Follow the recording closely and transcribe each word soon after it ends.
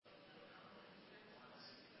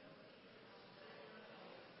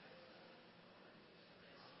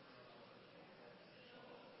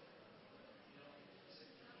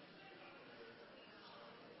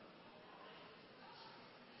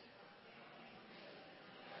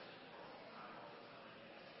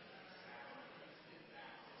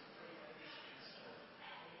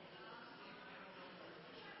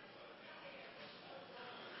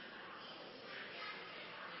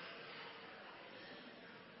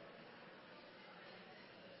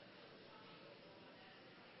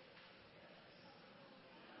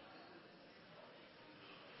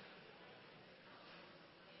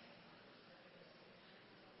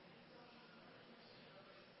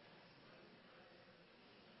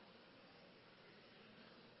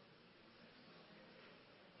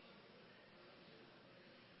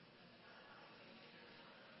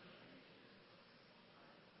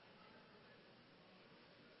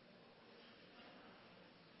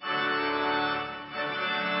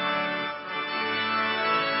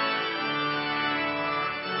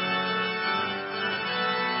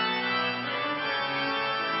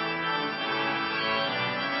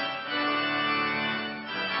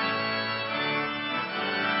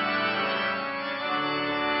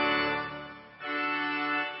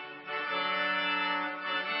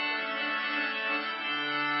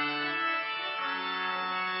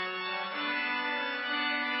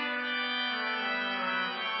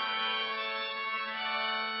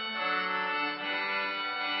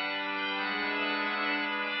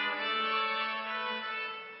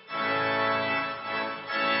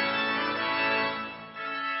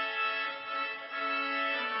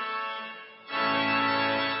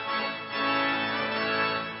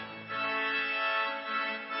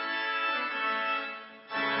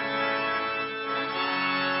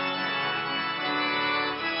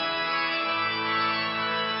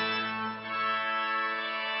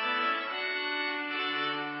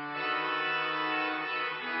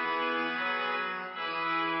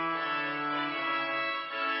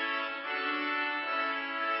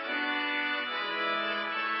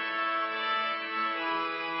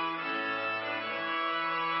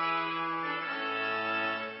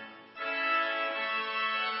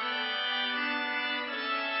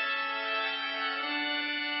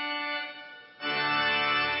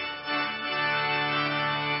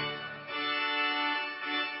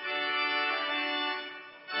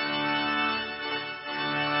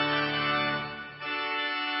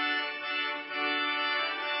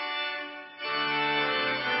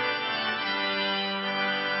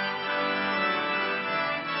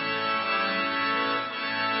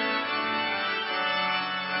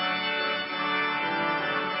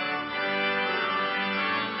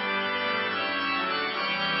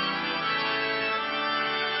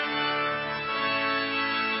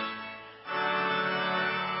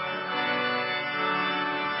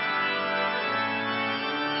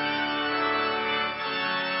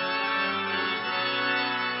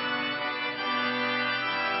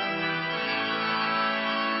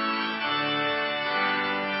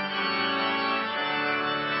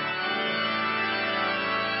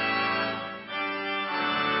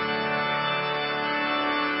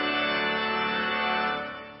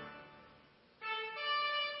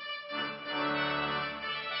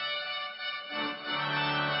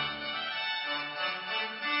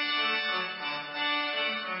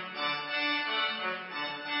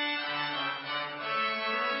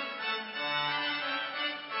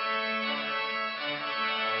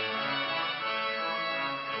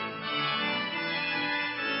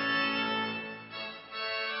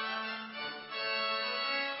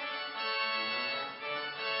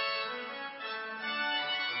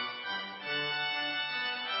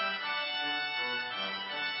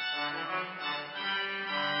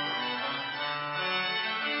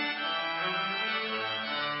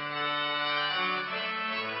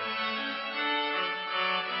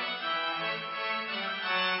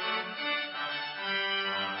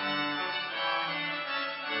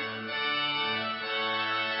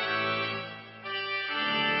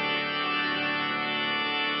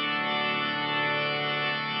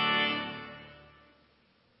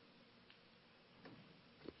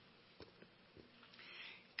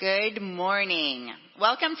Good morning.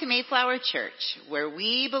 Welcome to Mayflower Church, where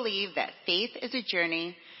we believe that faith is a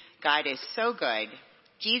journey. God is so good.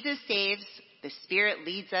 Jesus saves. The Spirit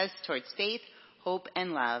leads us towards faith, hope,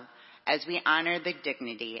 and love as we honor the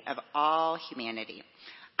dignity of all humanity.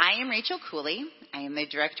 I am Rachel Cooley. I am the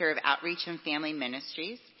Director of Outreach and Family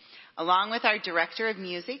Ministries, along with our Director of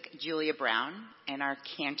Music, Julia Brown, and our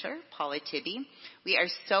cantor, Paula Tibby. We are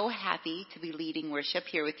so happy to be leading worship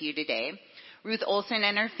here with you today. Ruth Olson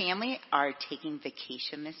and her family are taking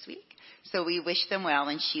vacation this week, so we wish them well,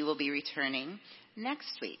 and she will be returning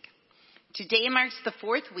next week. Today marks the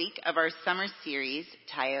fourth week of our summer series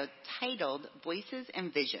titled Voices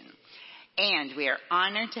and Vision, and we are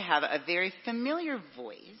honored to have a very familiar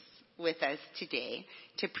voice with us today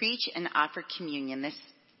to preach and offer communion this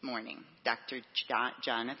morning, Dr.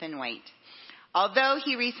 Jonathan White. Although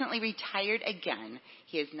he recently retired again,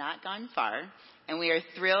 he has not gone far, and we are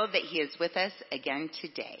thrilled that he is with us again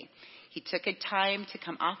today. He took a time to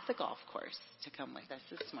come off the golf course to come with us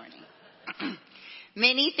this morning.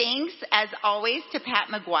 Many thanks, as always, to Pat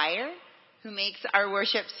McGuire, who makes our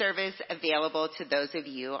worship service available to those of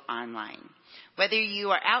you online. Whether you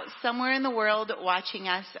are out somewhere in the world watching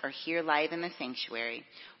us or here live in the sanctuary,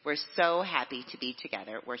 we're so happy to be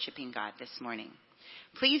together worshiping God this morning.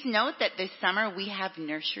 Please note that this summer we have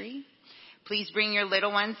nursery. Please bring your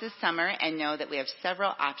little ones this summer and know that we have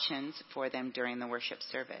several options for them during the worship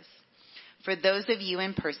service. For those of you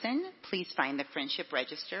in person, please find the friendship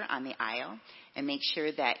register on the aisle and make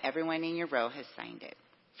sure that everyone in your row has signed it.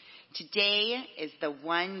 Today is the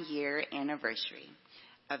 1-year anniversary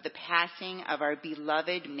of the passing of our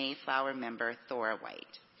beloved Mayflower member, Thora White.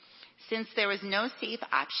 Since there was no safe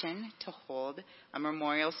option to hold a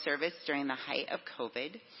memorial service during the height of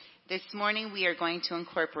COVID, this morning we are going to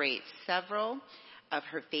incorporate several of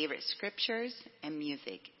her favorite scriptures and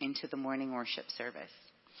music into the morning worship service.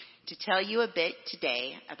 To tell you a bit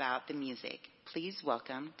today about the music, please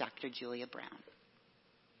welcome Dr. Julia Brown.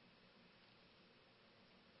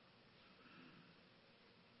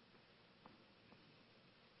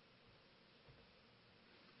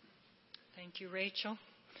 Thank you, Rachel.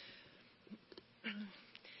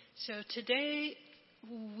 So today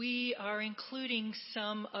we are including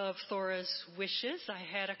some of Thora's wishes. I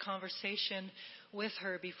had a conversation with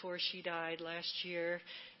her before she died last year,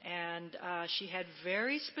 and she had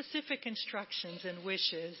very specific instructions and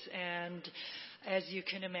wishes, and as you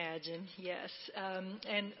can imagine, yes.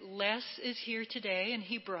 And Les is here today, and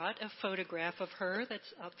he brought a photograph of her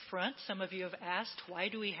that's up front. Some of you have asked, why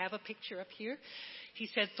do we have a picture up here? He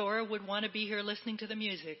said Thora would want to be here listening to the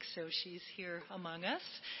music, so she's here among us.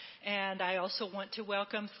 And I also want to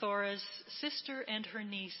welcome Thora's sister and her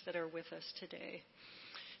niece that are with us today.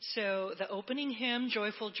 So the opening hymn,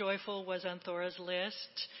 Joyful, Joyful, was on Thora's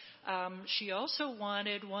list. She also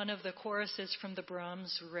wanted one of the choruses from the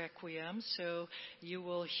Brahms Requiem, so you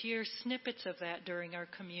will hear snippets of that during our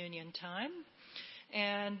communion time.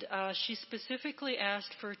 And she specifically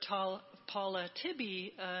asked for Paula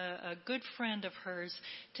Tibby, a good friend of hers,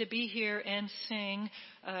 to be here and sing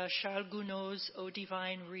Charles Gounod's O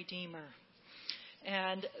Divine Redeemer.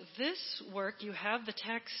 And this work, you have the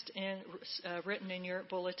text written in your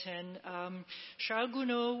bulletin. Charles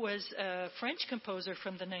Gounod was a French composer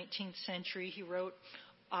from the 19th century. He wrote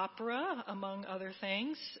opera, among other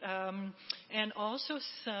things, and also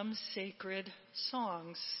some sacred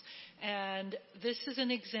songs. And this is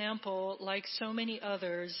an example, like so many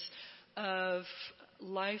others, of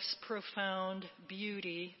life's profound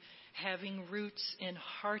beauty having roots in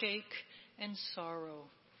heartache and sorrow.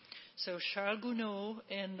 So Charles Gounod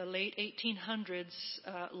in the late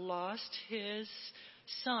 1800s lost his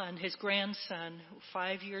son, his grandson,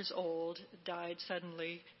 5 years old, died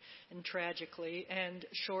suddenly and tragically. And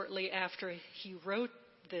shortly after he wrote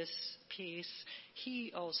this piece,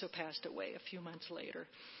 he also passed away a few months later.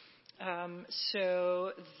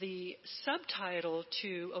 So the subtitle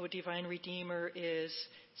to O Divine Redeemer is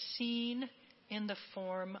Seen in the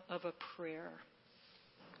Form of a Prayer.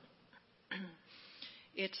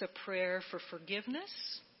 It's a prayer for forgiveness,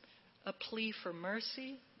 a plea for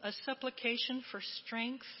mercy, a supplication for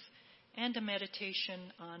strength, and a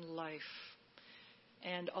meditation on life.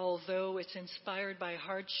 And although it's inspired by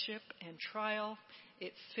hardship and trial,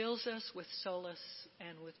 it fills us with solace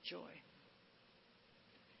and with joy.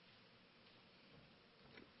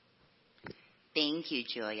 Thank you,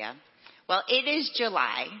 Julia. Well, it is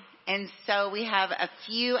July, and so we have a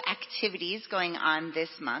few activities going on this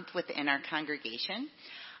month within our congregation.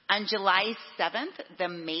 On July 7th, the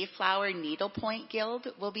Mayflower Needlepoint Guild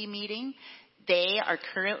will be meeting. They are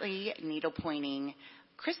currently needlepointing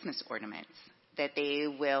Christmas ornaments. that they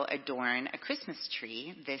will adorn a Christmas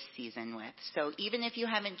tree this season with. So even if you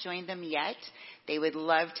haven't joined them yet, they would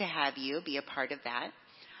love to have you be a part of that.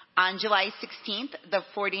 On July 16th, the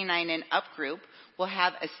 49 and up group will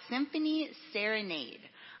have a symphony serenade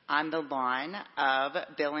on the lawn of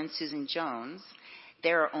Bill and Susan Jones.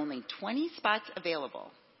 There are only 20 spots available.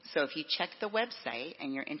 So if you check the website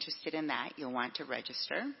and you're interested in that, you'll want to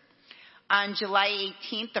register. On July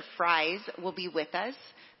 18th, the Fries will be with us,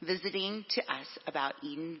 visiting to us about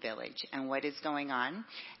Eden Village and what is going on.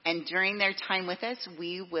 And during their time with us,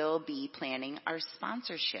 we will be planning our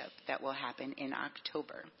sponsorship that will happen in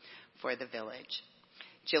October for the village.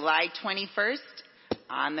 July 21st,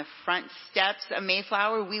 on the front steps of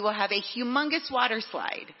Mayflower, we will have a humongous water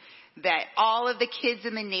slide that all of the kids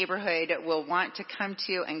in the neighborhood will want to come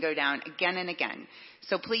to and go down again and again.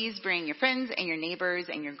 So please bring your friends and your neighbors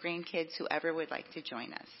and your grandkids, whoever would like to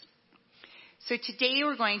join us. So today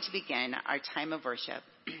we're going to begin our time of worship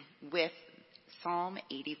with Psalm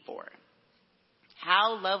 84.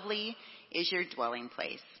 How lovely is your dwelling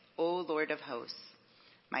place, O Lord of hosts.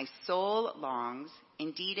 My soul longs,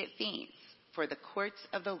 indeed it faints, for the courts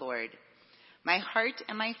of the Lord. My heart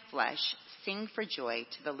and my flesh sing for joy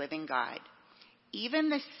to the living God. Even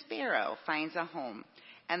the sparrow finds a home,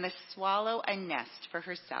 and the swallow a nest for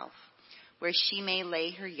herself, where she may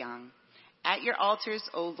lay her young. At your altars,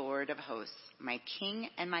 O Lord of hosts, my King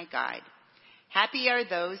and my God. Happy are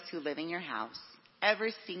those who live in your house, ever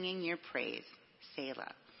singing your praise.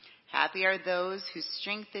 Selah. Happy are those whose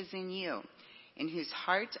strength is in you, in whose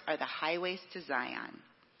heart are the highways to Zion.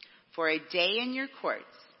 For a day in your courts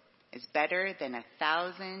is better than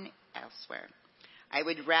 1,000 elsewhere. I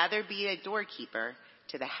would rather be a doorkeeper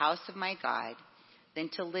to the house of my God than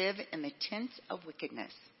to live in the tents of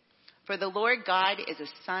wickedness. For the Lord God is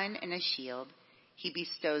a sun and a shield. He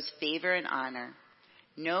bestows favor and honor.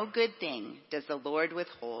 No good thing does the Lord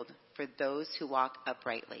withhold for those who walk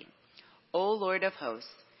uprightly. O Lord of hosts,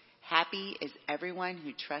 happy is everyone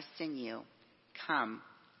who trusts in you. Come,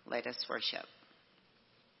 let us worship.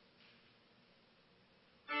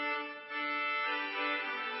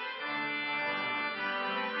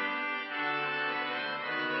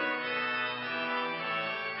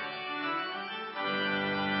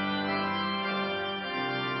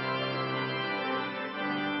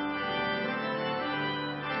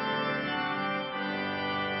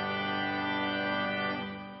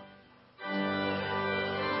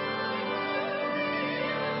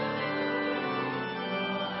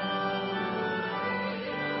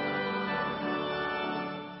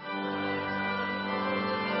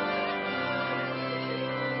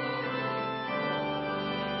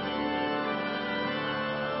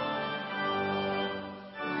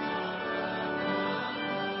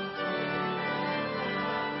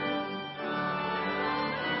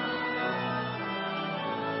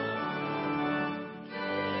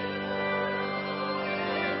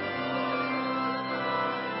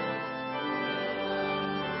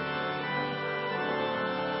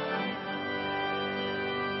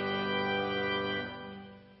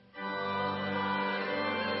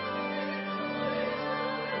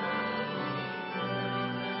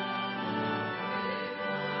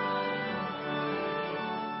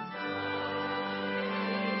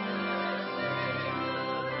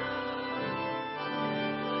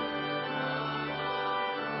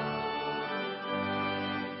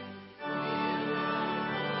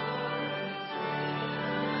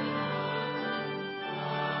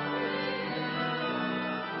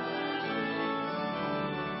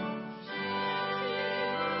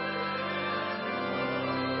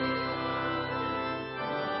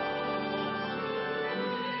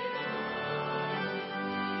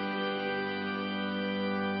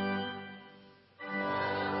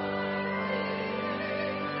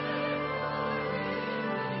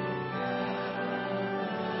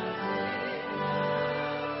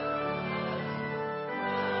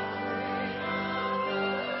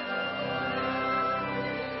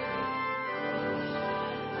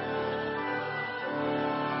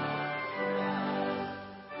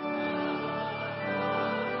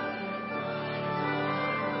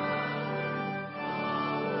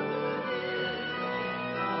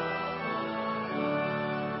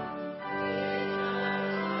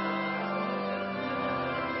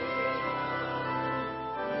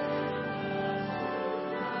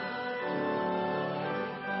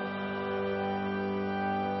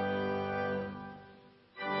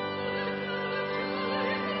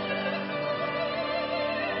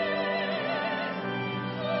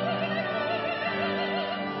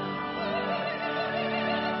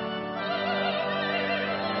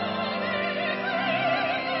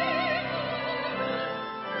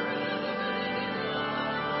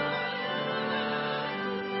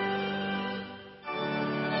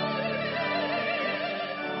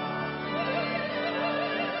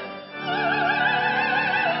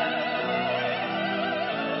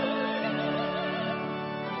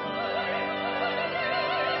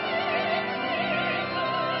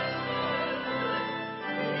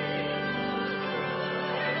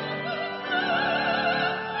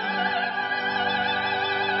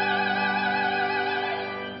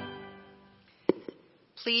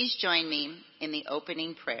 Please join me in the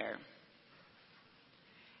opening prayer.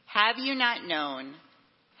 Have you not known?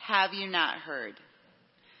 Have you not heard?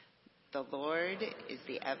 The Lord is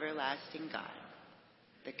the everlasting God,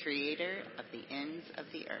 the creator of the ends of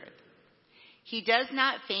the earth. He does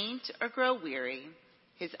not faint or grow weary.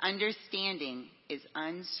 His understanding is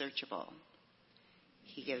unsearchable.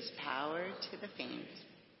 He gives power to the faint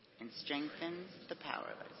and strengthens the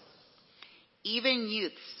powerless. Even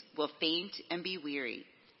youths will faint and be weary,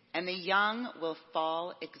 and the young will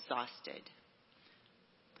fall exhausted.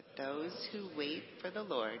 But those who wait for the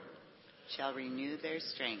Lord shall renew their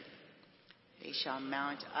strength. They shall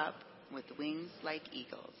mount up with wings like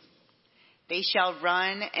eagles. They shall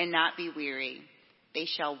run and not be weary. They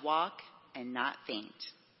shall walk and not faint.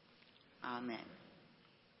 Amen.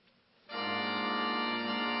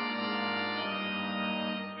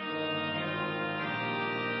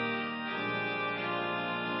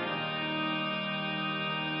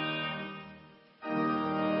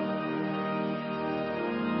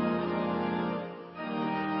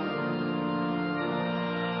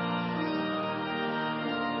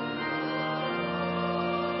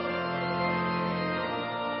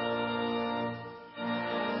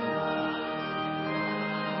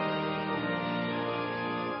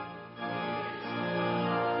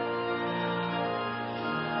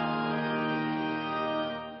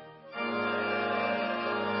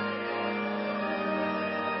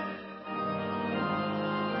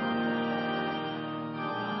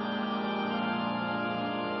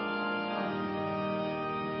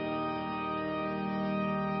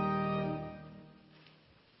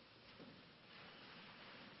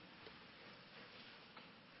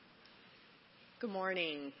 Good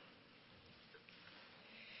morning.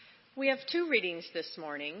 We have two readings this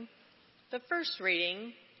morning. The first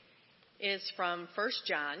reading is from 1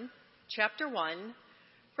 John, chapter 1,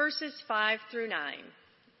 verses 5 through 9,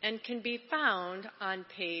 and can be found on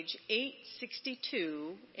page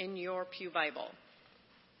 862 in your Pew Bible.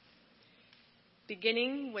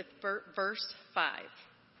 Beginning with verse 5.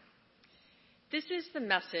 This is the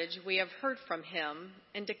message we have heard from him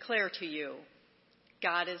and declare to you.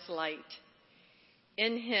 God is light.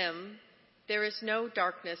 In him there is no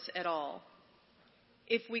darkness at all.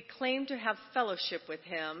 If we claim to have fellowship with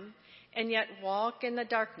him and yet walk in the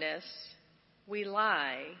darkness, we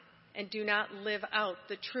lie and do not live out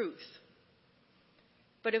the truth.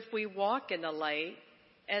 But if we walk in the light,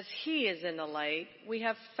 as he is in the light, we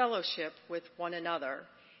have fellowship with one another,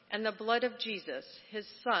 and the blood of Jesus, his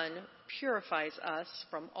Son, purifies us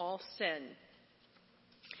from all sin.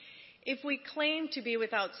 If we claim to be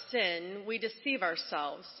without sin, we deceive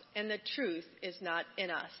ourselves, and the truth is not in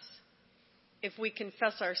us. If we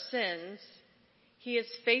confess our sins, he is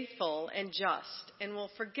faithful and just and will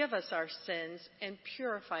forgive us our sins and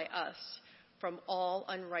purify us from all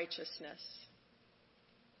unrighteousness.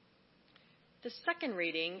 The second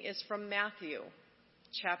reading is from Matthew,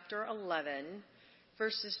 chapter 11,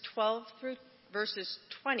 verses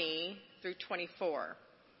 20 through 24.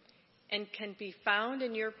 And can be found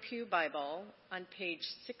in your Pew Bible on page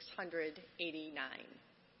 689.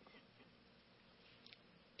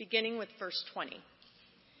 Beginning with verse 20.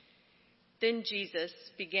 Then Jesus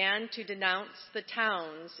began to denounce the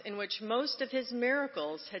towns in which most of his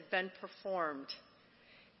miracles had been performed,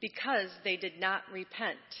 because they did not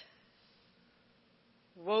repent.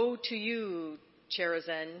 Woe to you,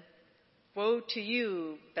 Chorazin! Woe to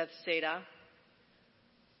you, Bethsaida!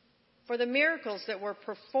 For the miracles that were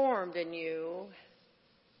performed in you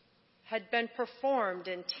had been performed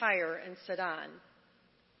in Tyre and Sidon,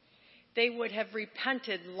 they would have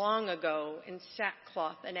repented long ago in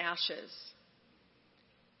sackcloth and ashes.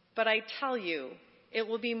 But I tell you, it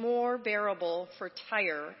will be more bearable for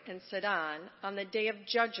Tyre and Sidon on the day of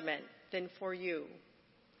judgment than for you.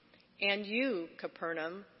 And you,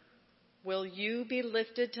 Capernaum, will you be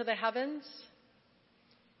lifted to the heavens?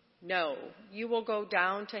 No, you will go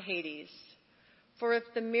down to Hades. For if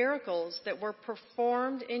the miracles that were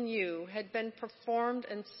performed in you had been performed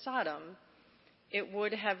in Sodom, it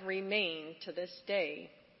would have remained to this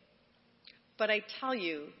day. But I tell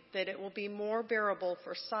you that it will be more bearable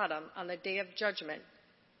for Sodom on the day of judgment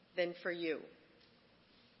than for you.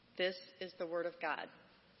 This is the word of God.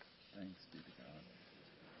 Thanks be to God.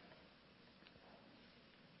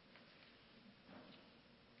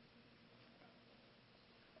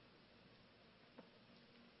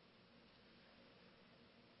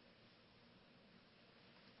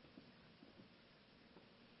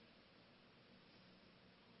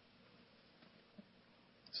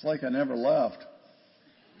 It's like I never left.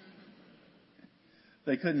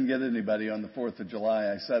 They couldn't get anybody on the 4th of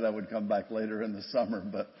July. I said I would come back later in the summer,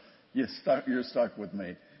 but You're stuck with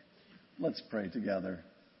me. Let's pray together.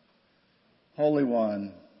 Holy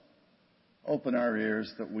One, open our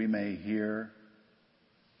ears that we may hear.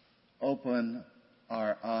 Open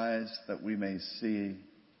our eyes that we may see.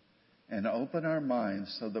 And open our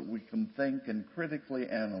minds so that we can think and critically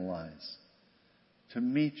analyze to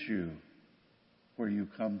meet you where you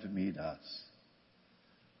come to meet us.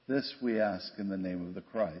 This we ask in the name of the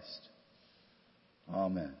Christ.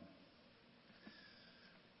 Amen.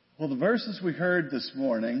 Well, the verses we heard this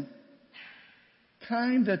morning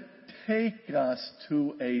kind of take us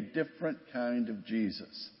to a different kind of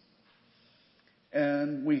Jesus.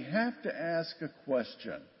 And we have to ask a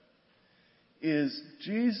question. Is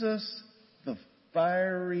Jesus the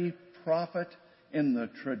fiery prophet in the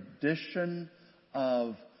tradition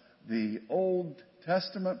of the Old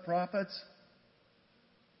Testament prophets?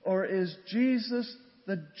 Or is Jesus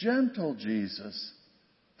the gentle Jesus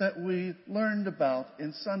that we learned about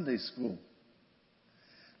in Sunday school?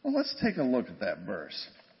 Well, let's take a look at that verse.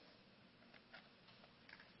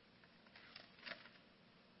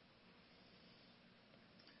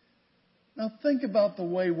 Now think about the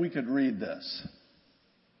way we could read this.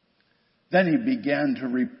 Then he began to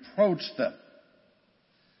reproach them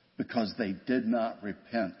because they did not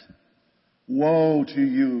repent. Woe to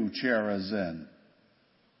you, Chorazin!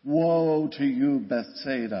 Woe to you,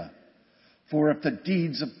 Bethsaida! For if the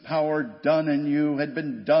deeds of power done in you had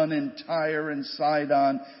been done in Tyre and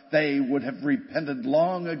Sidon, they would have repented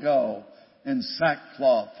long ago in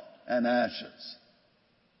sackcloth and ashes.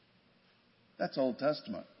 That's Old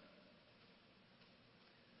Testament.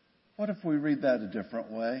 What if we read that a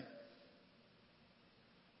different way?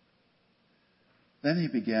 Then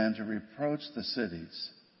he began to reproach the cities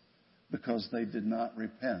because they did not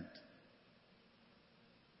repent.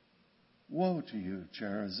 Woe to you,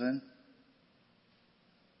 Chorazin!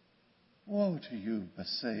 Woe to you,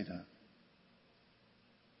 Bethsaida!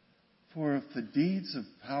 For if the deeds of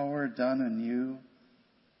power done in you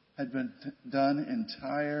had been done in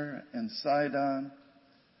Tyre and Sidon,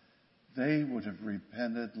 they would have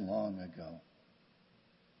repented long ago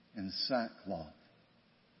in sackcloth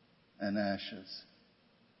and ashes.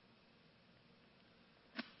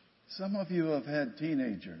 Some of you have had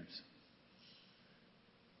teenagers,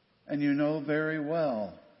 and you know very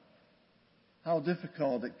well how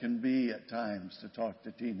difficult it can be at times to talk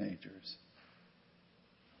to teenagers.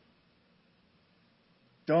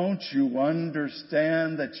 Don't you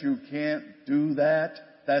understand that you can't do that?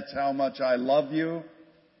 That's how much I love you.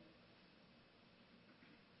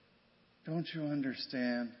 Don't you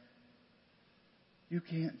understand? You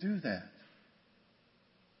can't do that.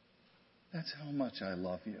 That's how much I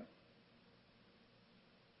love you.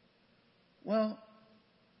 Well,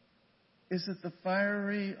 is it the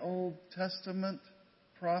fiery Old Testament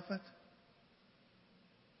prophet?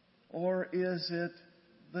 Or is it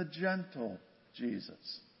the gentle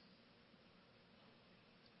Jesus?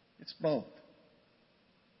 It's both.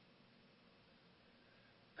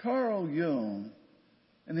 Carl Jung,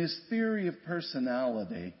 in his theory of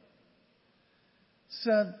personality,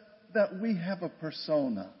 said that we have a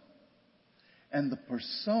persona. And the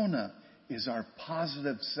persona is our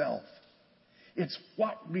positive self. It's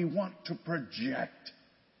what we want to project.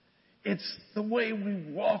 It's the way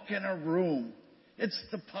we walk in a room. It's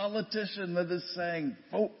the politician that is saying,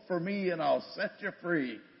 vote for me and I'll set you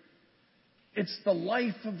free. It's the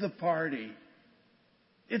life of the party.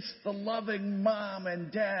 It's the loving mom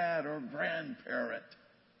and dad or grandparent.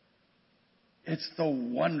 It's the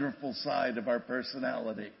wonderful side of our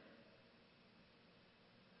personality.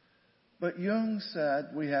 But Jung said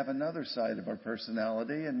we have another side of our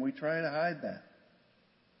personality and we try to hide that.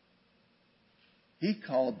 He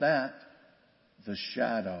called that the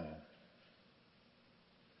shadow.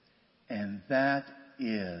 And that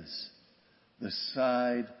is the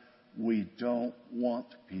side we don't want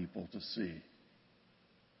people to see.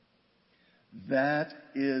 That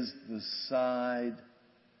is the side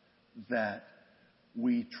that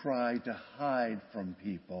we try to hide from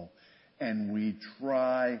people, and we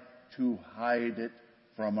try to hide it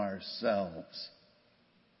from ourselves.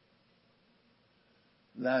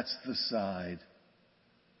 That's the side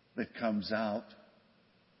that comes out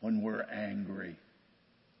when we're angry,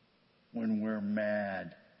 when we're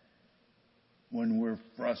mad, when we're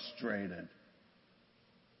frustrated.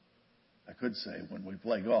 I could say when we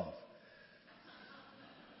play golf.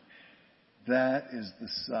 That is the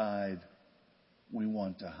side we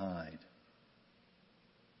want to hide.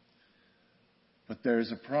 But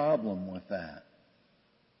there's a problem with that.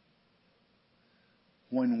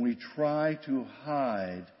 When we try to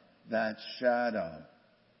hide that shadow,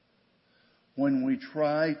 when we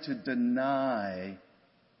try to deny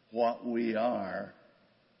what we are,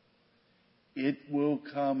 it will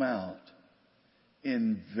come out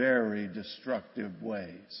in very destructive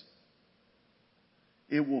ways.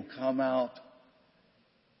 It will come out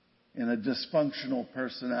in a dysfunctional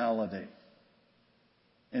personality,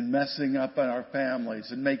 in messing up in our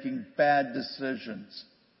families and making bad decisions.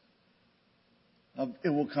 It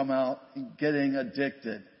will come out in getting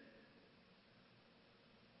addicted.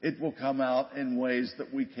 It will come out in ways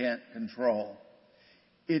that we can't control.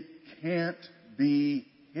 It can't be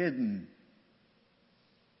hidden.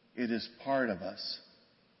 It is part of us.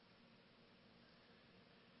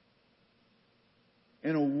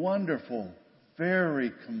 In a wonderful,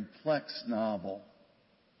 very complex novel,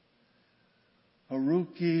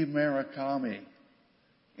 Haruki Murakami,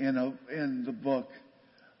 in the book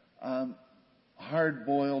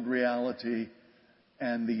Hard-Boiled Reality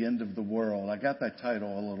and the End of the World. I got that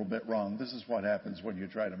title a little bit wrong. This is what happens when you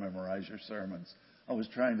try to memorize your sermons. I was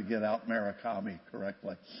trying to get out Murakami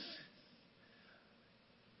correctly.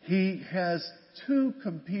 He has two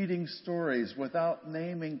competing stories without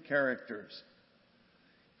naming characters.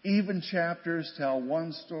 Even chapters tell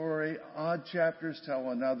one story, odd chapters tell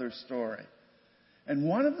another story. And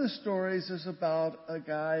one of the stories is about a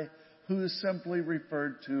guy who is simply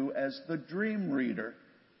referred to as the dream reader.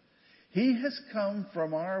 He has come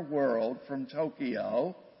from our world, from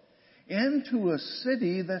Tokyo, into a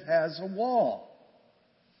city that has a wall.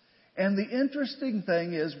 And the interesting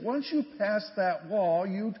thing is, once you pass that wall,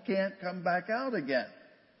 you can't come back out again.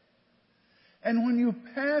 And when you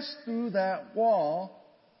pass through that wall,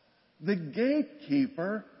 the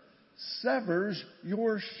gatekeeper severs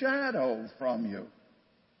your shadow from you.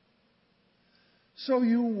 So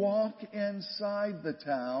you walk inside the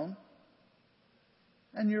town,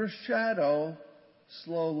 and your shadow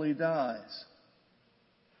slowly dies.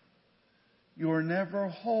 You're never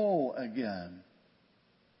whole again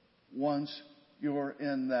once you're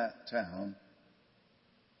in that town.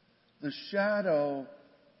 The shadow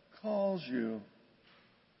calls you,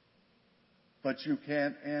 but you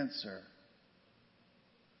can't answer.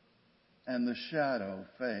 And the shadow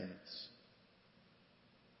fades.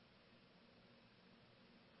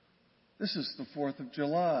 This is the 4th of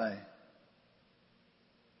July.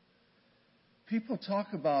 People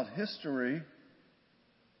talk about history,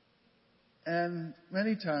 and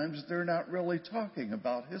many times they're not really talking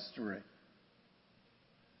about history.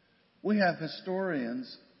 We have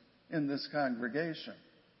historians in this congregation,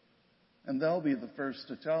 and they'll be the first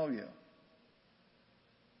to tell you.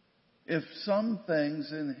 If some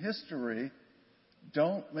things in history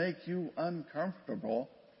don't make you uncomfortable,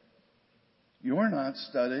 you're not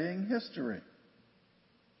studying history.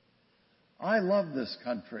 I love this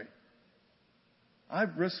country.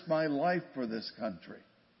 I've risked my life for this country.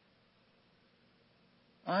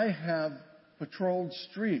 I have patrolled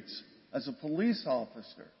streets as a police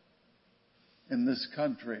officer in this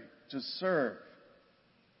country to serve.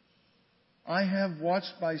 I have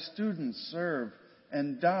watched my students serve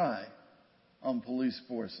and die on police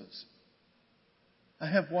forces. I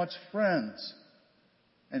have watched friends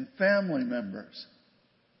and family members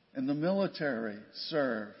in the military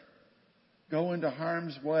serve, go into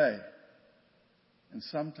harm's way, and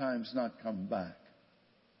sometimes not come back.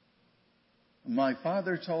 My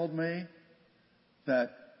father told me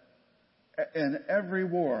that in every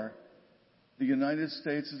war the United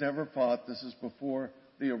States has ever fought, this is before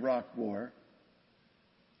the Iraq War,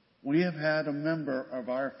 we have had a member of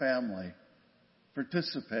our family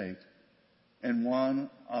participate in one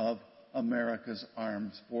of America's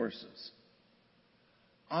armed forces.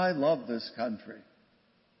 I love this country.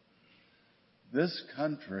 This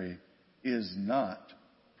country is not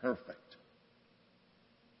perfect.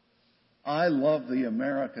 I love the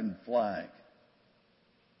American flag.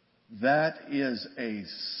 That is a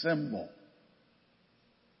symbol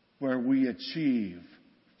where we achieve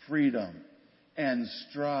freedom and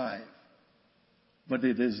strive. But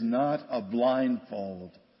it is not a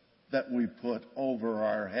blindfold that we put over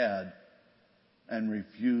our head and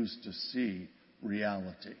refuse to see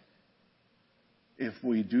reality. If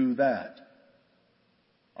we do that,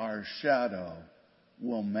 our shadow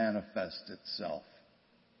will manifest itself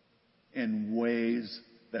in ways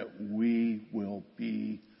that we will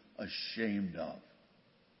be ashamed of.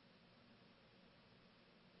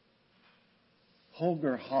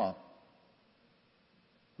 Holger Hopp,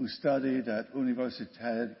 who studied at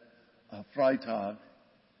Universität Freitag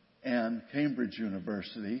and Cambridge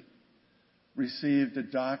University, received a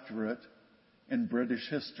doctorate in British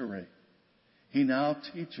history. He now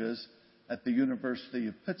teaches at the University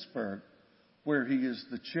of Pittsburgh, where he is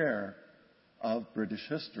the chair of British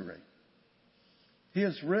history. He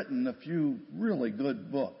has written a few really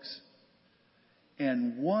good books.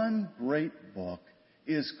 And one great book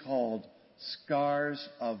is called Scars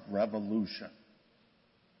of Revolution.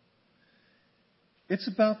 It's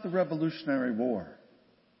about the Revolutionary War.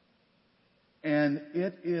 And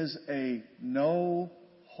it is a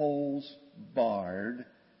no-holds-barred,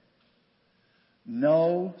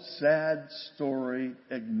 no sad story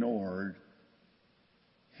ignored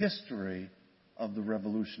history of the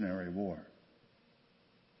Revolutionary War.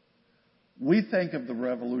 We think of the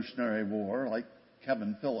Revolutionary War, like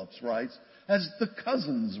Kevin Phillips writes, as the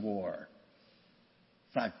Cousins' War.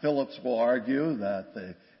 In fact, Phillips will argue that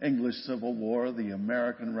the English Civil War, the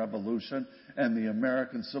American Revolution, and the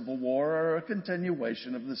American Civil War are a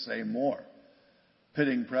continuation of the same war,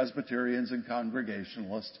 pitting Presbyterians and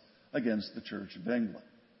Congregationalists against the Church of England.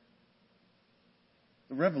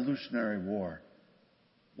 The Revolutionary War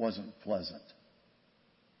wasn't pleasant.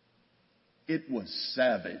 It was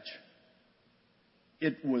savage.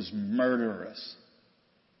 It was murderous.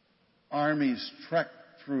 Armies trekked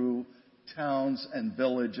through towns and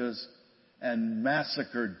villages and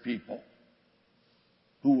massacred people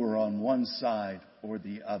who were on one side or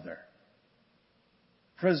the other.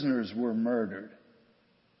 Prisoners were murdered.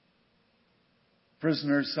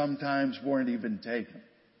 Prisoners sometimes weren't even taken.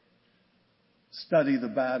 Study the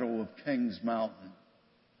Battle of Kings Mountain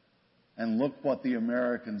and look what the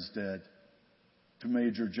Americans did to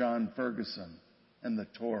Major John Ferguson and the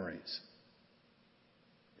Tories.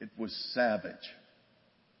 It was savage.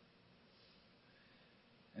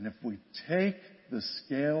 And if we take the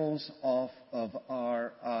scales off of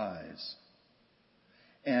our eyes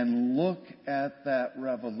and look at that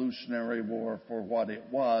Revolutionary War for what it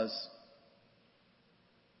was,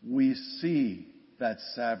 we see that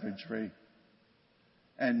savagery,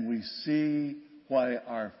 and we see why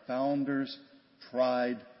our founders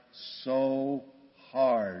tried so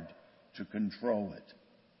hard to control it.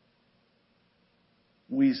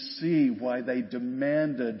 We see why they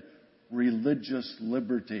demanded religious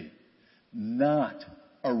liberty, not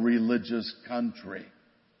a religious country.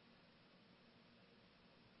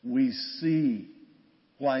 We see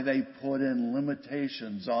why they put in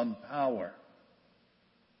limitations on power.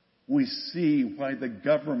 We see why the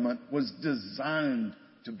government was designed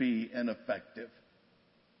to be ineffective.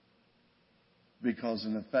 Because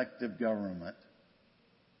an effective government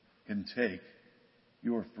can take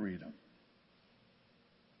your freedom.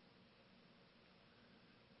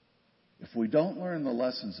 If we don't learn the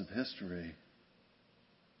lessons of history,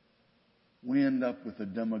 we end up with a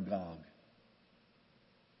demagogue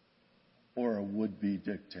or a would-be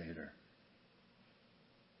dictator,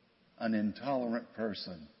 an intolerant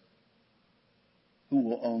person who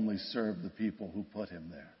will only serve the people who put him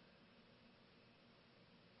there.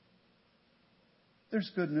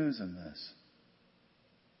 There's good news in this.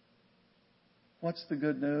 What's the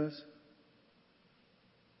good news?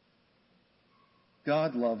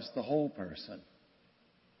 God loves the whole person.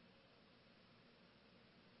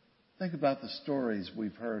 Think about the stories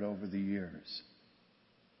we've heard over the years.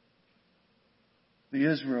 The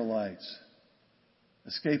Israelites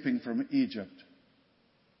escaping from Egypt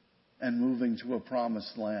and moving to a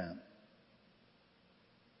promised land.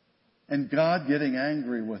 And God getting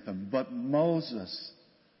angry with them, but Moses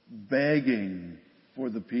begging for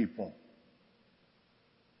the people.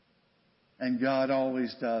 And God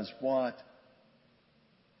always does what?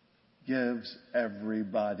 Gives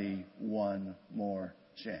everybody one more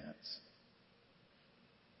chance.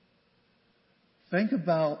 Think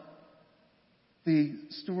about the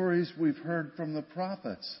stories we've heard from the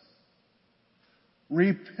prophets.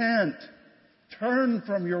 Repent. Turn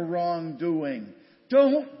from your wrongdoing.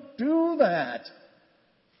 Don't do that.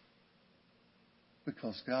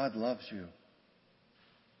 Because God loves you.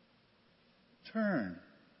 Turn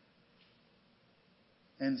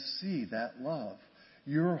and see that love.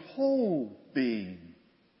 Your whole being.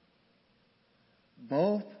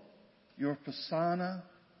 Both your persona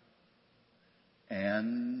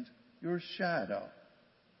and your shadow.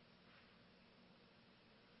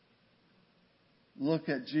 Look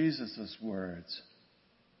at Jesus' words.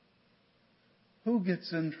 Who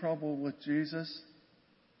gets in trouble with Jesus?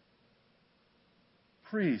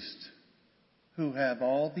 Priests who have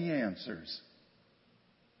all the answers,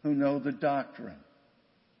 who know the doctrine.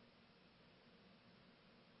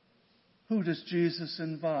 Who does Jesus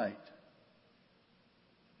invite?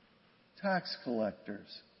 Tax collectors,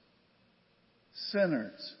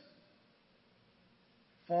 sinners,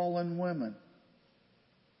 fallen women,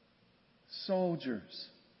 soldiers,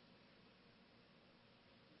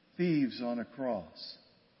 thieves on a cross.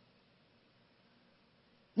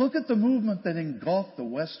 Look at the movement that engulfed the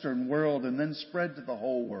Western world and then spread to the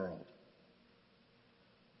whole world.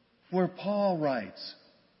 Where Paul writes,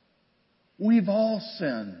 we've all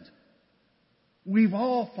sinned. We've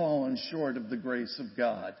all fallen short of the grace of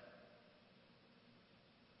God.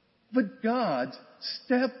 But God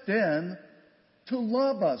stepped in to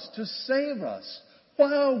love us, to save us,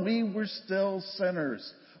 while we were still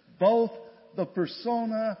sinners, both the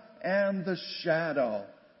persona and the shadow.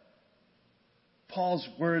 Paul's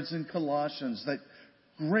words in Colossians, that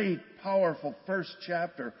great, powerful first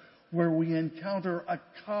chapter where we encounter a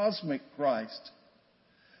cosmic Christ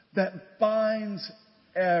that binds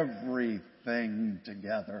everything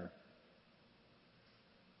together.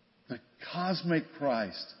 The cosmic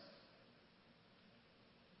Christ,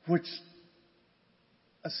 which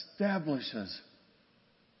establishes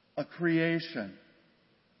a creation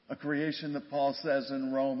that Paul says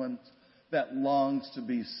in Romans that longs to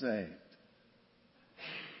be saved.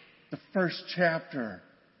 The first chapter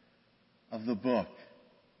of the book,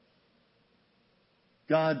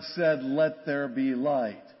 God said, let there be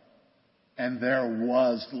light. And there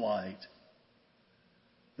was light.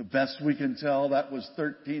 The best we can tell, that was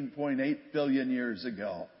 13.8 billion years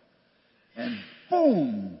ago. And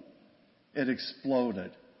boom, it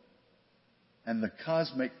exploded. And the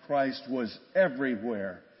cosmic Christ was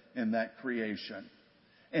everywhere in that creation.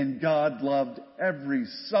 And God loved every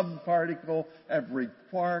subparticle, every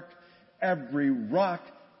quark, every rock,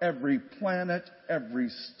 every planet, every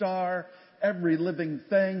star, every living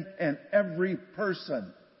thing, and every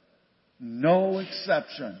person. No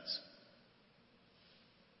exceptions.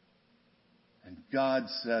 And God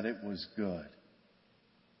said it was good.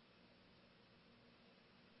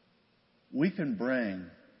 We can bring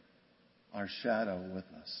our shadow with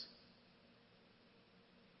us.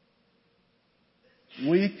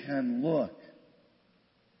 We can look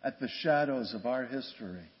at the shadows of our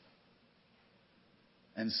history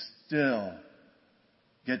and still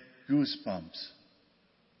get goosebumps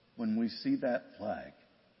when we see that flag.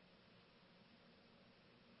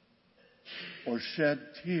 Or shed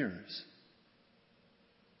tears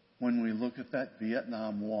when we look at that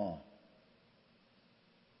Vietnam Wall.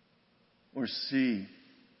 Or see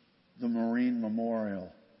the Marine Memorial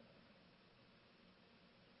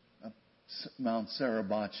of Mount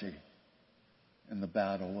Suribachi in the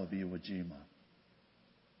Battle of Iwo Jima.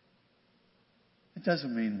 It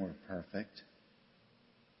doesn't mean we're perfect.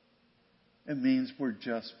 It means we're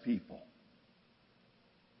just people.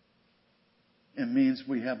 It means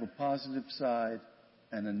we have a positive side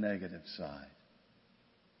and a negative side.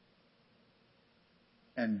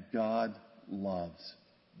 And God loves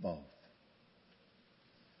both.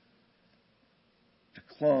 To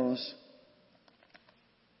close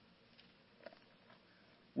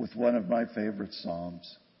with one of my favorite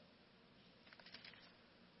Psalms,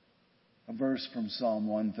 a verse from Psalm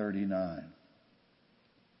 139.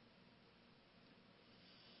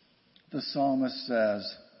 The psalmist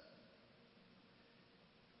says,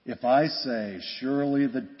 if I say, surely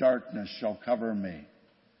the darkness shall cover me,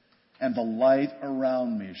 and the light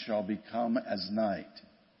around me shall become as night,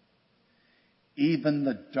 even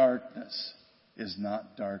the darkness is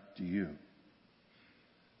not dark to you.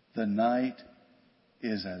 The night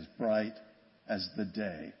is as bright as the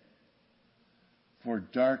day, for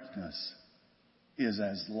darkness is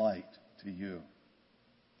as light to you.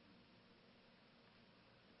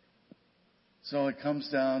 So it comes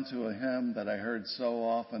down to a hymn that I heard so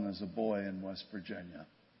often as a boy in West Virginia.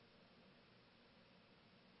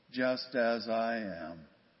 Just as I am,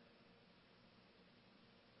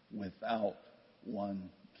 without one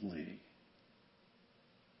plea.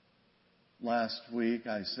 Last week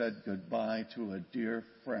I said goodbye to a dear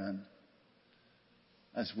friend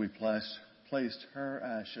as we placed her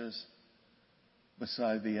ashes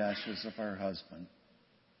beside the ashes of her husband.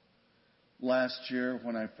 Last year,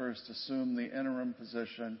 when I first assumed the interim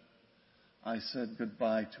position, I said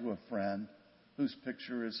goodbye to a friend whose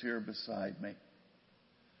picture is here beside me.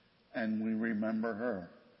 And we remember her.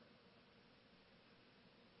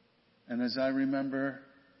 And as I remember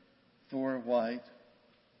Thor White,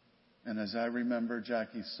 and as I remember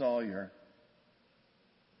Jackie Sawyer,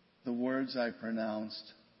 the words I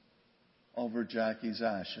pronounced over Jackie's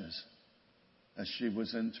ashes as she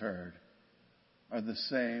was interred are the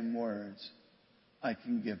same words I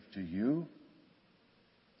can give to you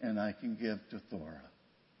and I can give to Thora.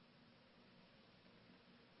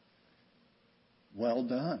 Well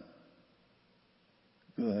done,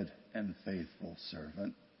 good and faithful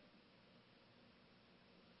servant.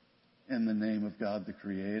 In the name of God the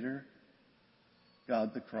Creator,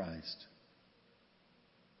 God the Christ,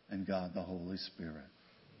 and God the Holy Spirit.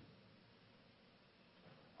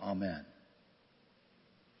 Amen.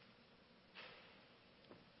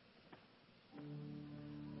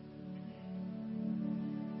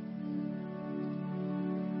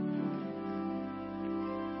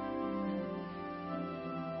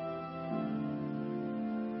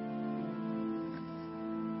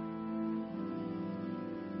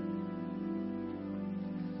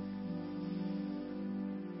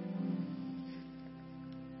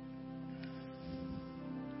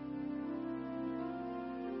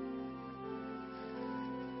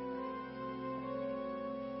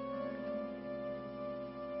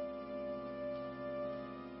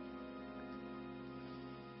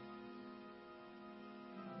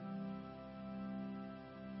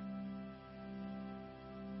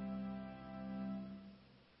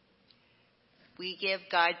 We give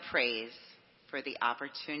God praise for the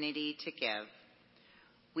opportunity to give.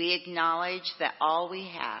 We acknowledge that all we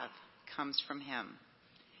have comes from Him.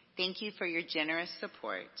 Thank you for your generous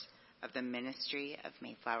support of the ministry of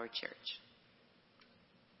Mayflower Church.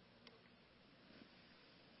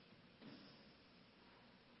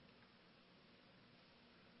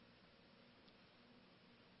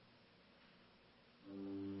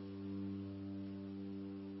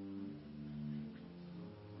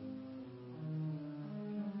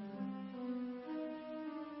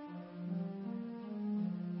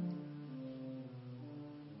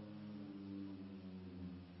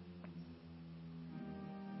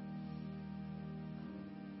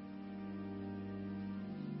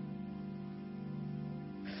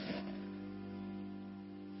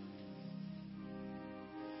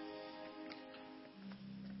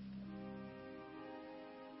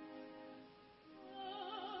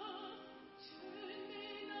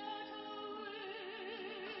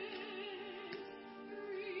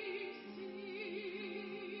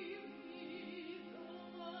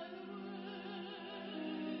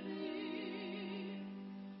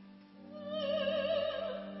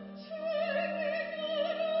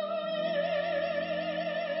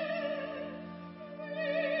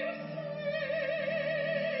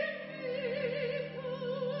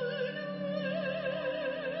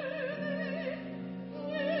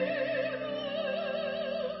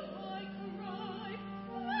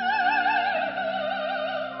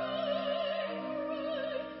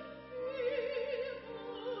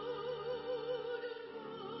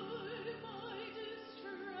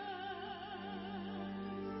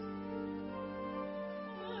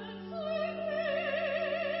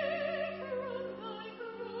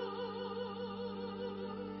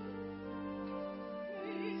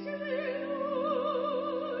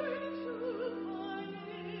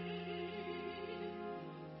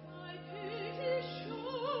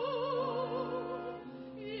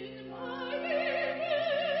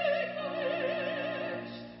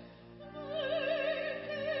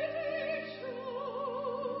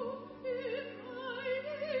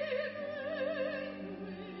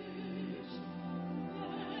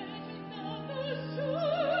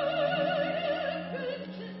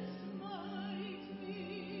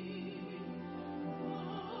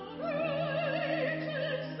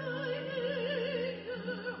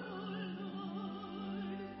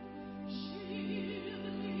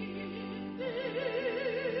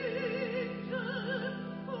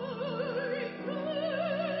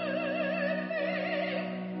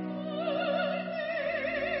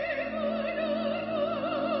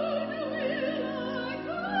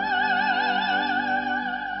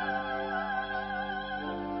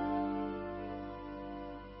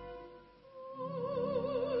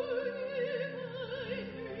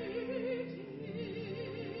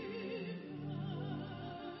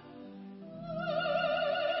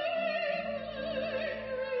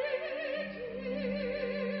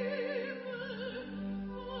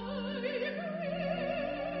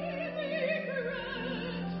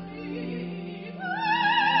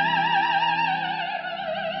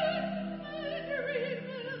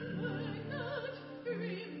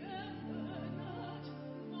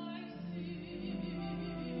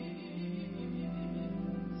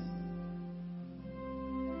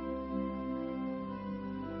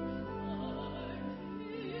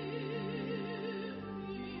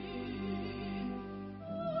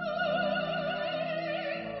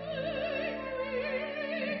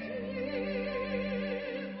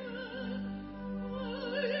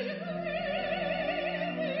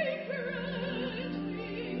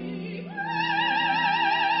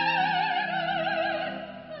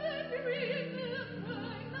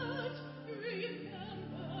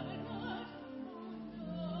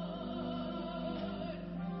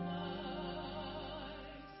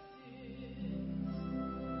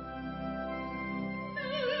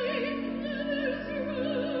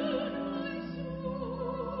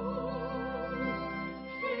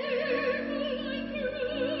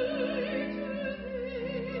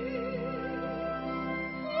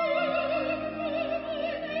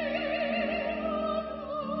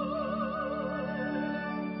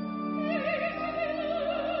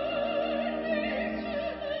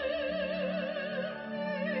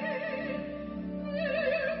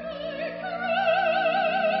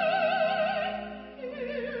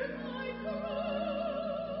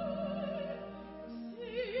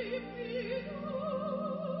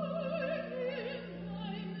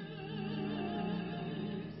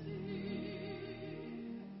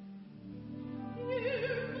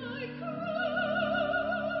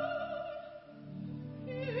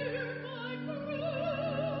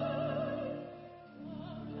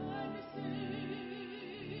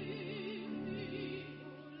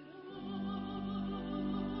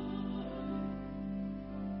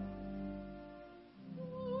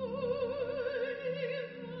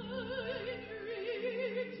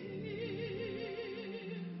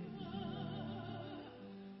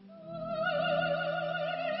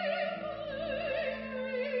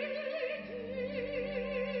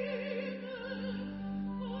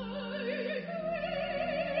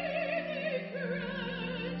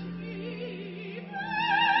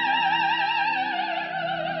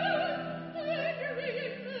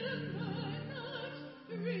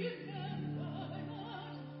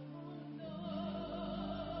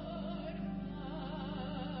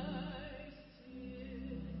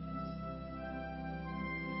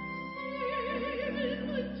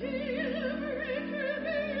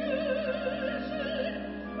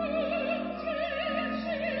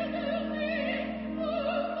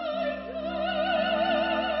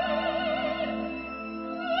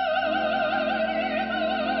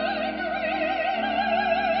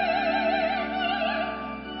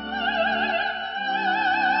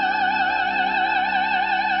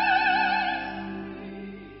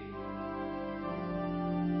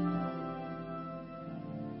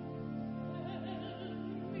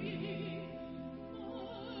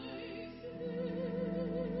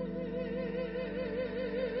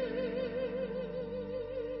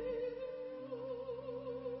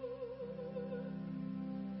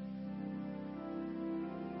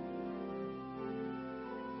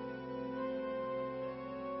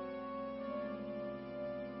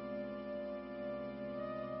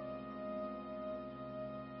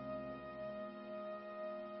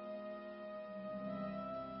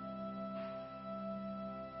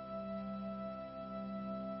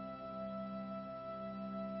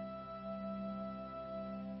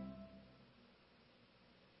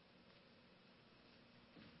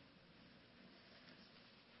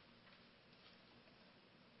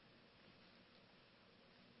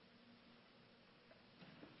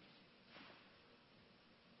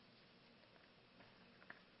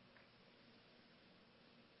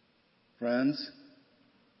 Friends,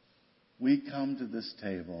 we come to this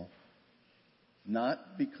table not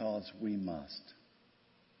because we must,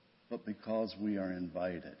 but because we are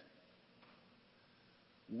invited.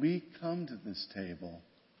 We come to this table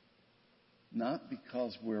not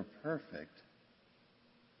because we're perfect,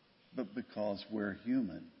 but because we're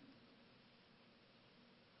human.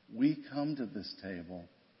 We come to this table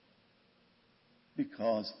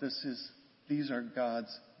because these are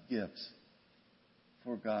God's gifts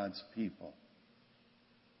for God's people.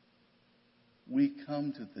 We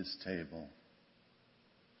come to this table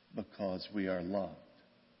because we are loved.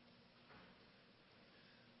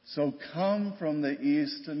 So come from the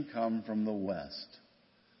east and come from the west.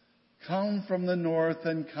 Come from the north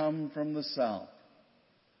and come from the south.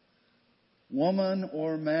 Woman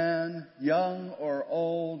or man, young or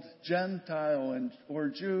old, Gentile or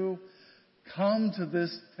Jew, come to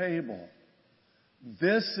this table.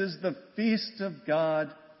 This is the feast of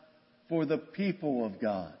God for the people of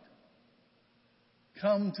God.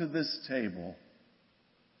 Come to this table,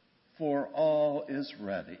 for all is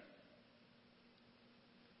ready.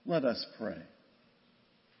 Let us pray.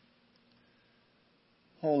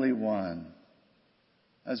 Holy One,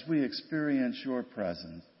 as we experience your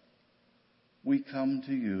presence, we come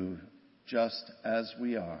to you just as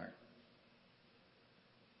we are.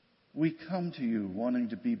 We come to you wanting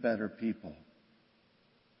to be better people.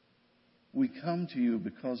 We come to you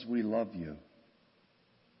because we love you.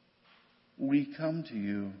 We come to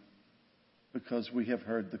you because we have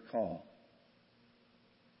heard the call.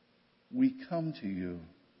 We come to you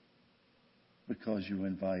because you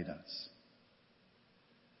invite us.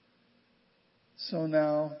 So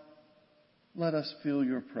now, let us feel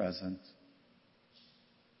your presence.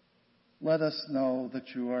 Let us know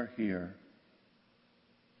that you are here.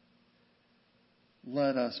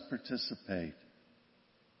 Let us participate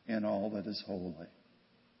in all that is holy.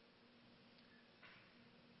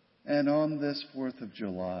 And on this 4th of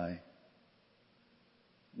July,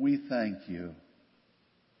 we thank you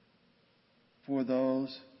for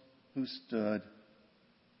those who stood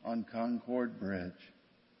on Concord Bridge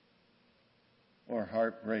or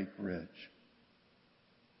Heartbreak Ridge,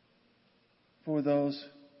 for those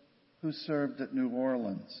who served at New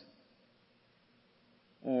Orleans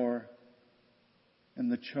or in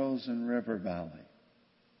the Chosen River Valley,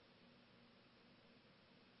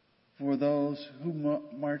 for those who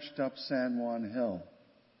marched up San Juan Hill,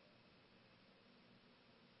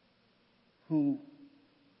 who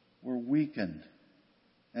were weakened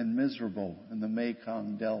and miserable in the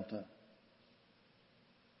Mekong Delta,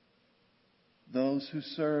 those who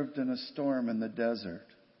served in a storm in the desert,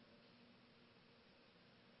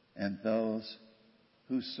 and those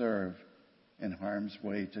who serve in harm's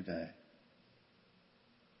way today.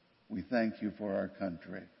 We thank you for our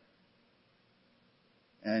country.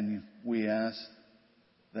 And we ask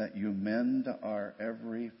that you mend our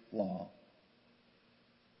every flaw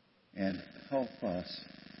and help us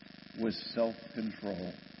with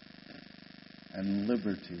self-control and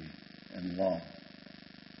liberty and law.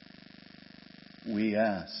 We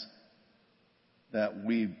ask that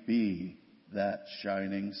we be that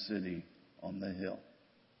shining city on the hill.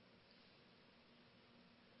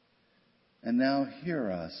 And now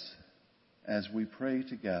hear us as we pray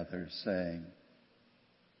together, saying,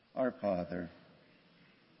 Our Father,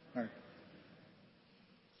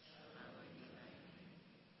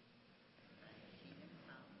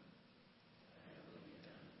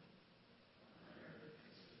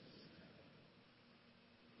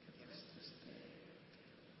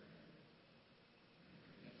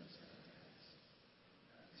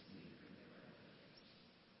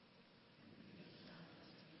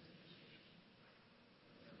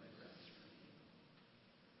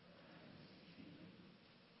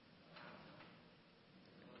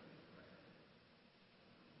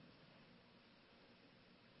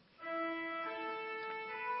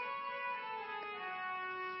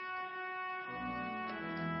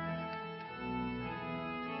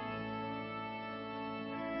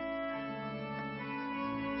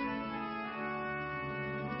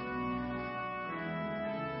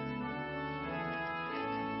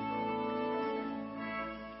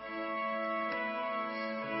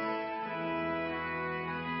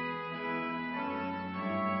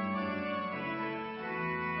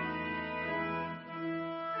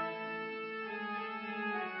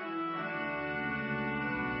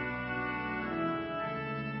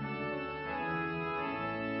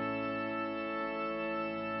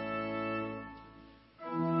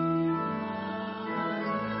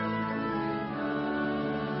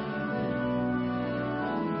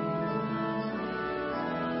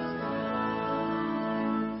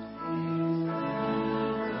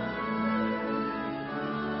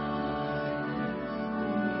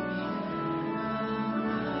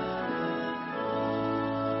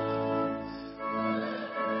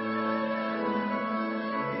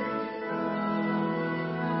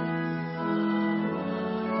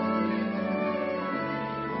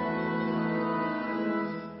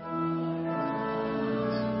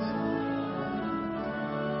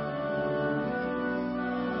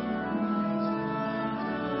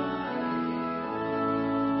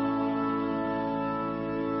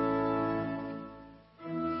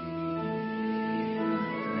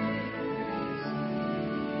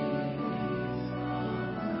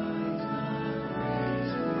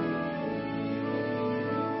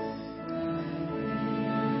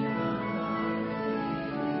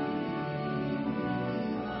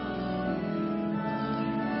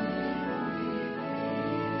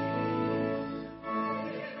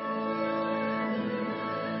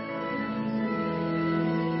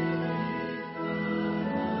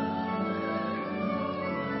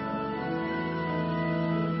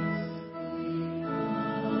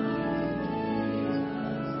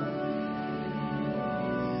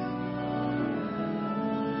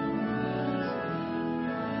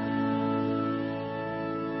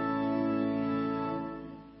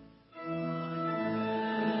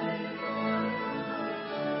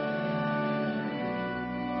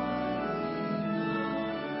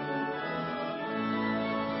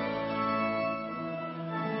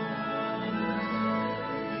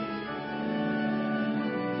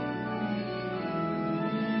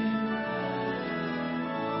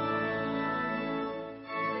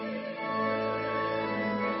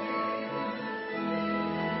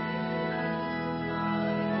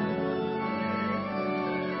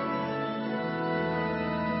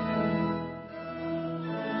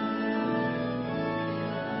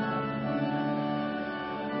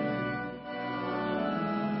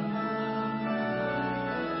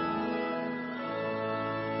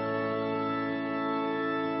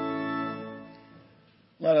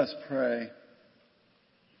 Let us pray.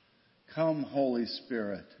 Come, Holy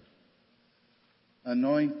Spirit,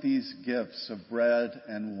 anoint these gifts of bread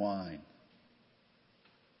and wine.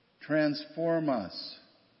 Transform us,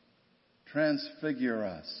 transfigure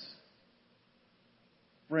us,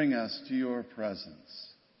 bring us to your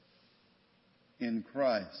presence. In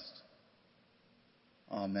Christ.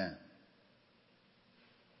 Amen.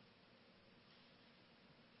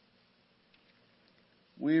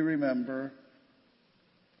 We remember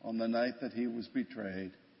on the night that he was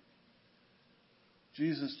betrayed,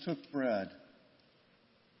 Jesus took bread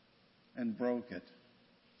and broke it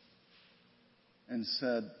and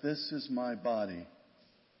said, "This is my body,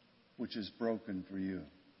 which is broken for you.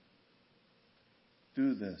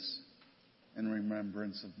 Do this in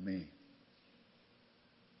remembrance of me."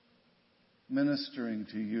 Ministering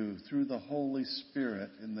to you through the Holy Spirit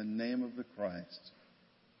in the name of the Christ,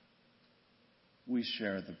 we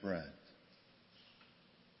share the bread.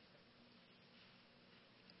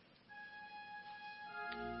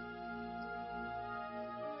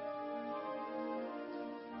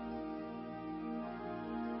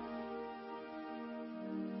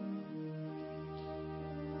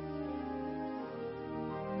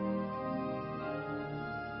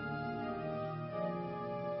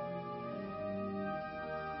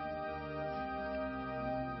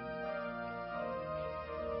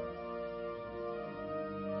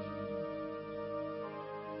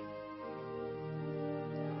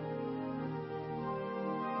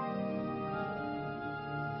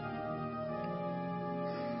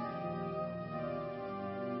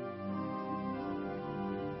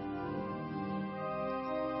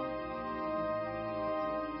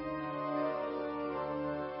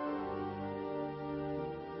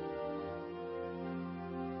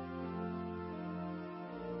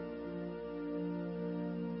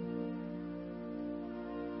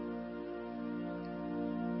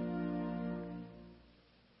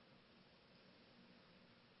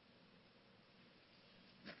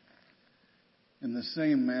 In the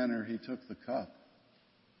same manner, he took the cup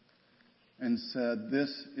and said, "This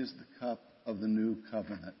is the cup of the new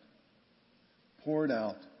covenant, poured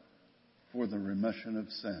out for the remission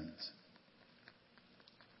of sins."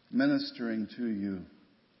 Ministering to you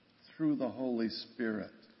through the Holy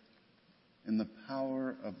Spirit in the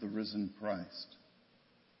power of the risen Christ,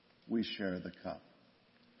 we share the cup.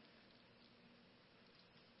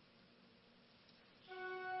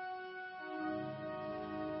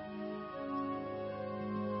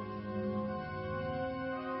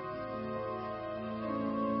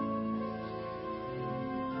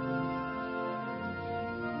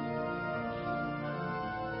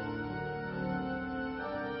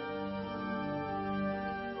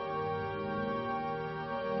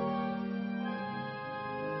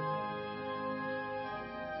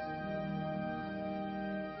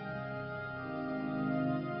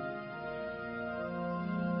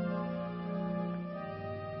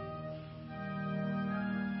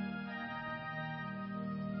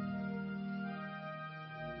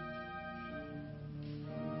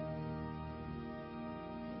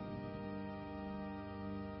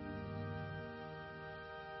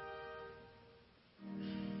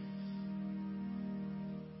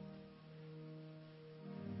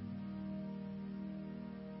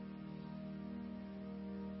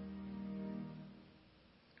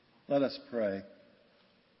 Let us pray.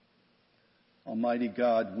 Almighty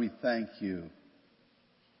God, we thank you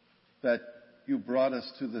that you brought us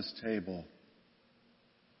to this table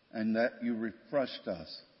and that you refreshed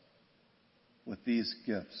us with these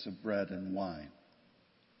gifts of bread and wine.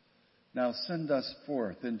 Now send us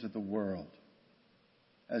forth into the world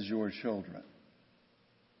as your children.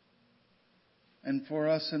 And for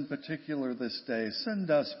us in particular this day, send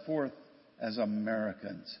us forth as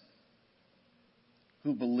Americans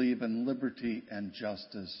who believe in liberty and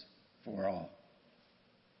justice for all.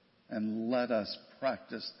 And let us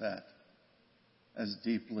practice that as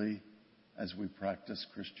deeply as we practice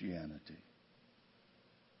Christianity.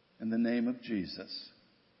 In the name of Jesus,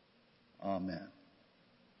 amen.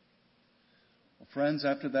 Well, friends,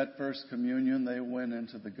 after that first communion, they went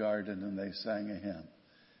into the garden and they sang a hymn.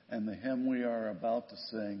 And the hymn we are about to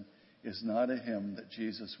sing is not a hymn that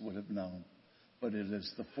Jesus would have known, but it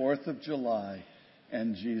is the 4th of July,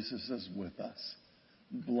 and Jesus is with us.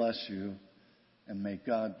 Bless you, and may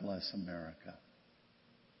God bless America.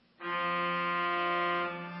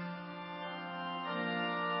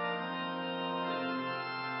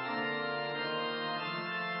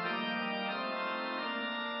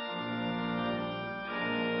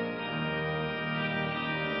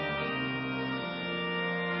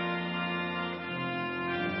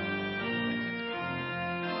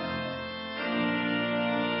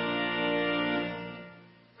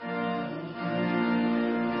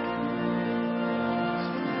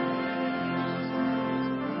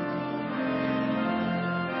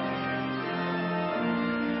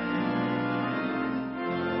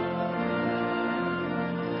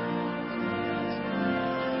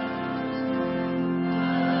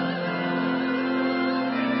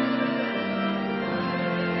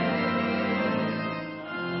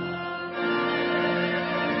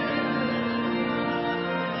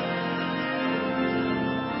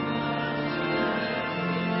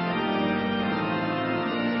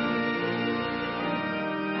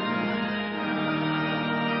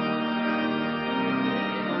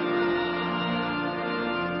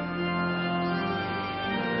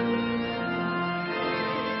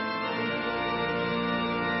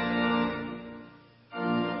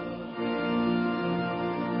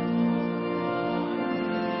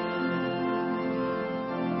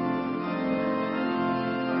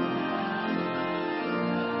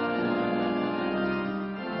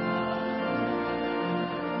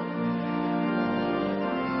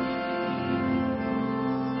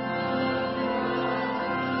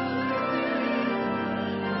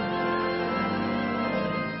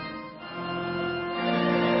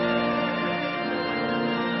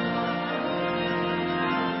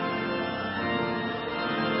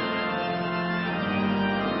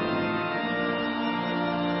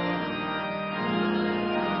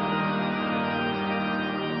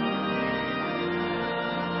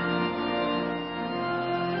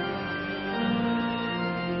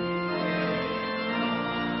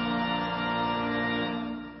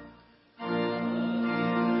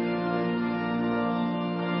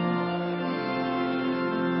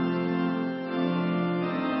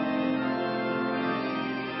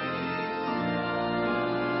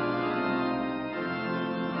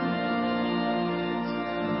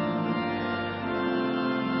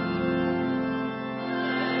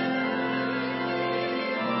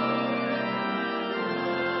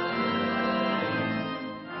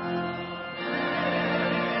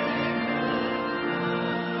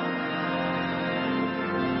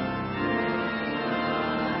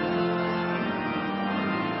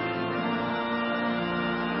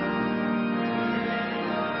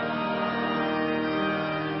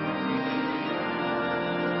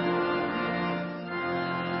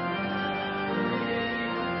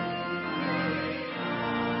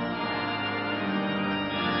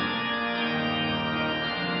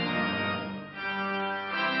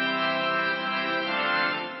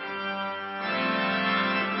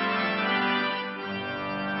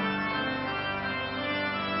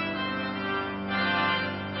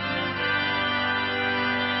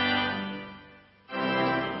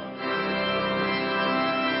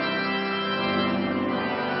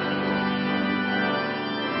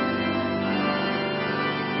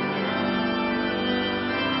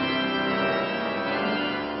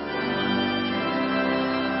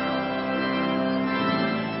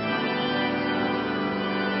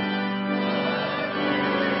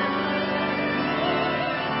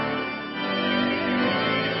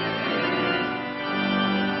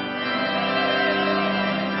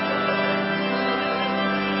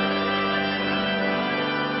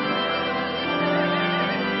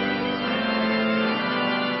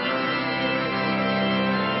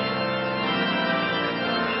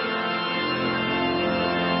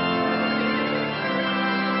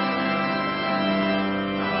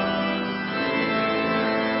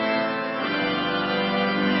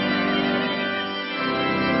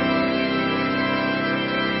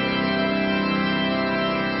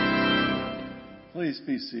 please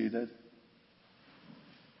be seated.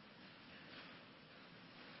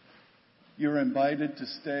 You're invited to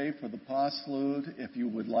stay for the postlude. If you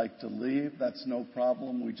would like to leave, that's no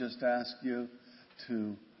problem. We just ask you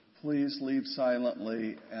to please leave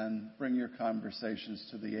silently and bring your conversations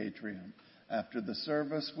to the atrium. After the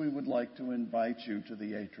service, we would like to invite you to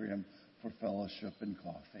the atrium for fellowship and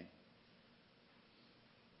coffee.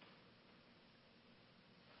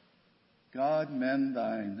 God, mend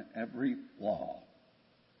thine every flaw.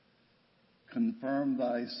 Confirm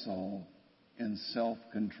thy soul in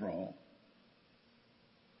self-control,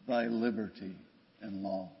 thy liberty and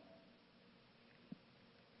law.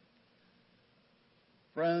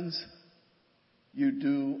 Friends, you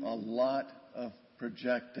do a lot of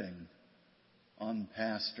projecting on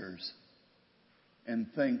pastors and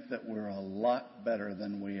think that we're a lot better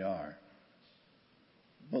than we are.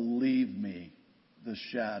 Believe me, the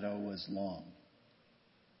shadow is long.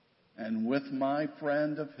 And with my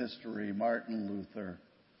friend of history, Martin Luther,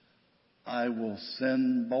 I will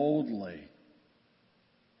sin boldly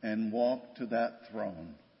and walk to that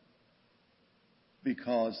throne,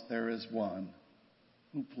 because there is one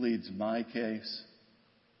who pleads my case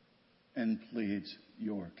and pleads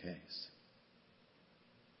your case.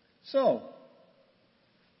 So,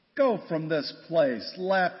 go from this place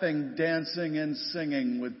laughing, dancing, and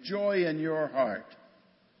singing with joy in your heart.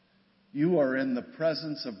 You are in the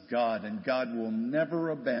presence of God, and God will never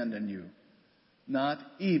abandon you, not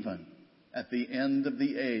even at the end of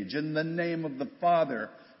the age. In the name of the Father,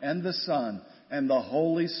 and the Son, and the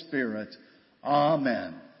Holy Spirit.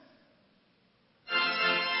 Amen.